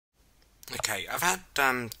Okay, I've had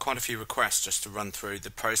quite a few requests just to run through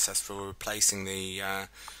the process for replacing the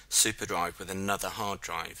super drive with another hard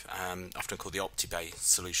drive, often called the OptiBay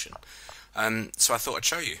solution. So I thought I'd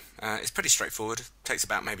show you. It's pretty straightforward. It takes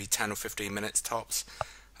about maybe 10 or 15 minutes tops.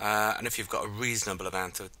 And if you've got a reasonable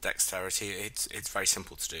amount of dexterity, it's very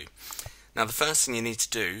simple to do. Now the first thing you need to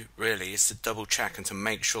do really is to double check and to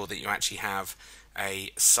make sure that you actually have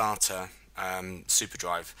a SATA super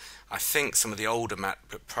drive. I think some of the older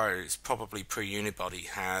MacBook Pros, probably pre-unibody,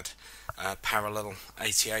 had parallel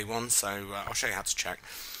ATA ones, so I'll show you how to check.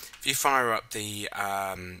 If you fire up the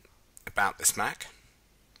About This Mac,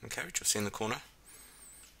 okay, which you'll see in the corner,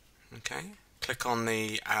 okay, click on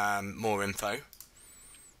the More Info,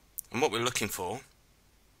 and what we're looking for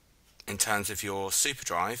in terms of your super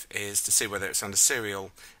drive is to see whether it's under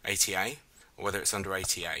serial ATA or whether it's under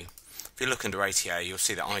ATA. If you look under ATA, you'll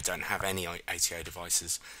see that I don't have any ATA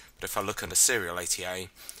devices, but if I look under serial ATA,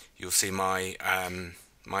 you'll see my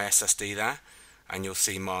my SSD there, and you'll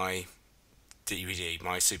see my DVD,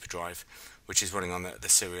 my super drive, which is running on the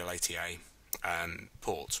serial ATA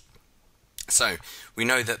port. So we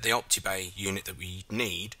know that the OptiBay unit that we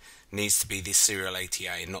needs to be the serial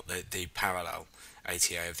ATA, not the parallel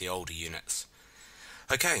ATA of the older units.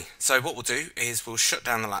 Okay, so what we'll do is we'll shut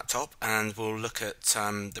down the laptop and we'll look at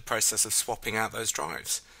the process of swapping out those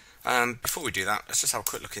drives. Before we do that, let's just have a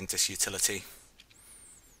quick look into this utility.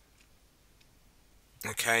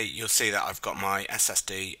 Okay, you'll see that I've got my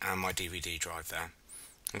SSD and my DVD drive there.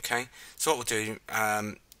 Okay, so what we'll do,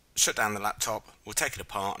 shut down the laptop, we'll take it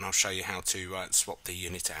apart and I'll show you how to swap the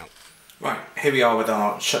unit out. Right, here we are with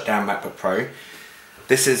our shut down MacBook Pro.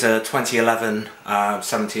 This is a 2011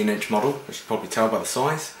 17-inch model, which you can probably tell by the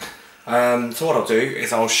size. So what I'll do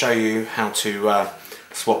is I'll show you how to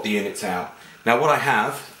swap the units out. Now what I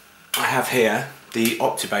have here the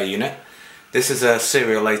OptiBay unit. This is a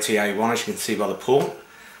serial ATA one, as you can see by the port.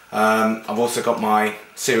 I've also got my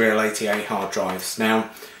serial ATA hard drives. Now,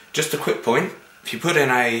 just a quick point, if you put in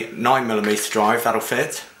a 9mm drive, that'll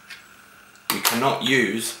fit. You cannot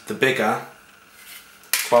use the bigger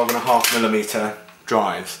 12.5mm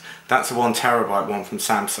drives. That's a 1TB one from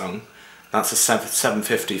Samsung. That's a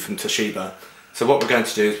 750 from Toshiba. So what we're going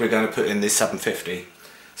to do is we're going to put in this 750.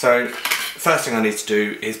 So first thing I need to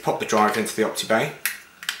do is pop the drive into the OptiBay.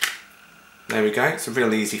 There we go, it's a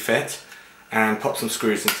real easy fit, and pop some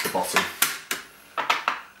screws into the bottom.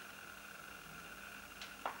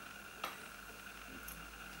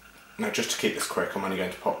 Now just to keep this quick, I'm only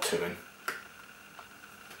going to pop 2 in.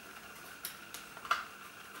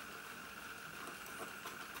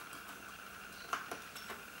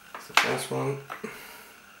 That's the first one.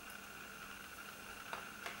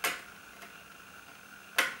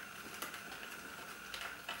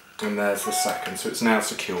 And there's the second, so it's now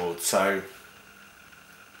secured. So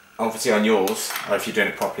obviously on yours, or if you're doing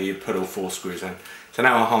it properly, you put all 4 screws in. So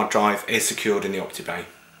now our hard drive is secured in the OptiBay.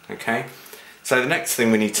 Okay, so the next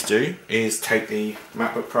thing we need to do is take the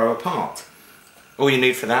MacBook Pro apart. All you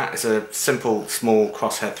need for that is a simple small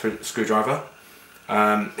crosshead screwdriver.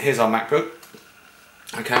 Here's our MacBook.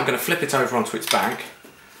 Okay, I'm going to flip it over onto its back.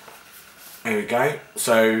 There we go.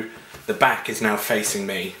 So the back is now facing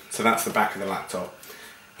me. So that's the back of the laptop.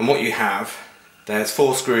 And what you have, there's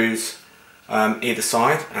 4 screws either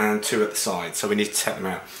side and 2 at the side, so we need to take them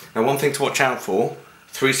out. Now one thing to watch out for,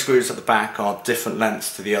 3 screws at the back are different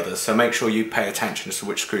lengths to the others, so make sure you pay attention as to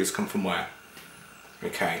which screws come from where.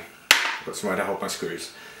 Okay, I've got somewhere to hold my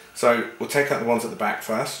screws. So we'll take out the ones at the back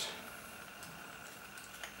first.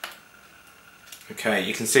 Okay,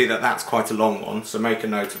 you can see that that's quite a long one, so make a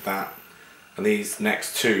note of that. And these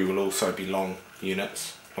next 2 will also be long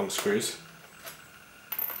units, long screws.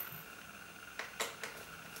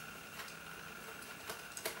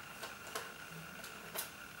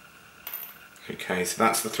 Okay, so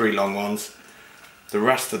that's the 3 long ones. The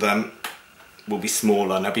rest of them will be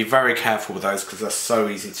smaller. Now be very careful with those because they're so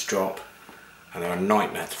easy to drop and they're a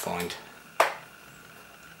nightmare to find.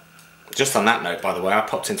 Just on that note, by the way, I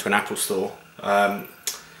popped into an Apple store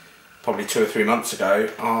probably 2 or 3 months ago,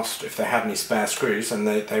 asked if they had any spare screws, and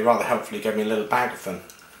they rather helpfully gave me a little bag of them,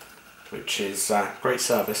 which is great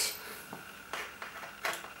service.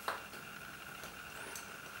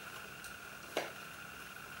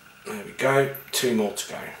 There we go, 2 more to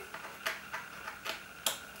go.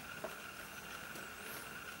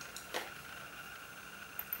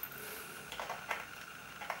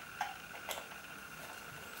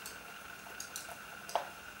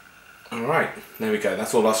 Alright, there we go,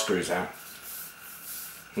 that's all our screws out.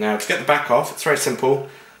 Now to get the back off, it's very simple.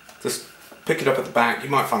 Just pick it up at the back. You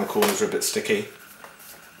might find the corners are a bit sticky.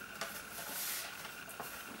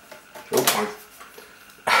 Oh,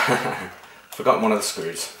 Forgotten one of the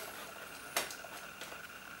screws.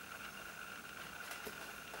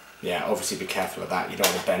 Yeah, obviously be careful of that. You don't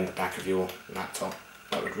want to bend the back of your laptop.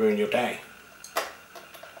 That would ruin your day.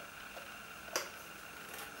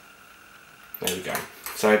 There we go.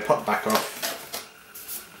 So pop the back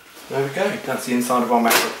off. There we go. That's the inside of our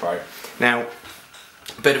MacBook Pro. Now,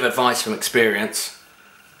 a bit of advice from experience.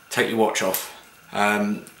 Take your watch off.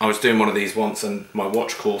 I was doing one of these once and my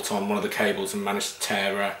watch caught on one of the cables and managed to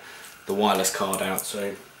tear the wireless card out,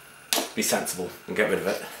 so be sensible and get rid of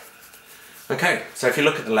it. Okay, so if you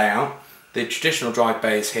look at the layout, the traditional drive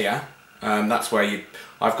bay is here. That's where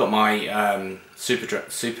I've got my my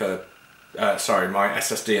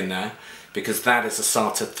SSD in there, because that is a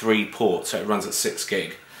SATA 3 port, so it runs at 6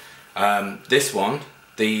 gig. This one,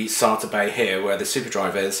 the SATA bay here, where the super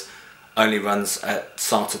drive is, only runs at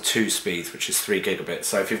SATA 2 speeds, which is 3 gigabits.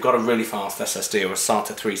 So if you've got a really fast SSD or a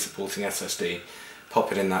SATA 3 supporting SSD,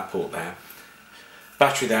 pop it in that port there.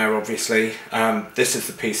 Battery there, obviously. This is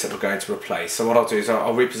the piece that we're going to replace. So what I'll do is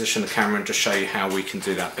I'll reposition the camera and just show you how we can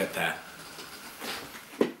do that bit there.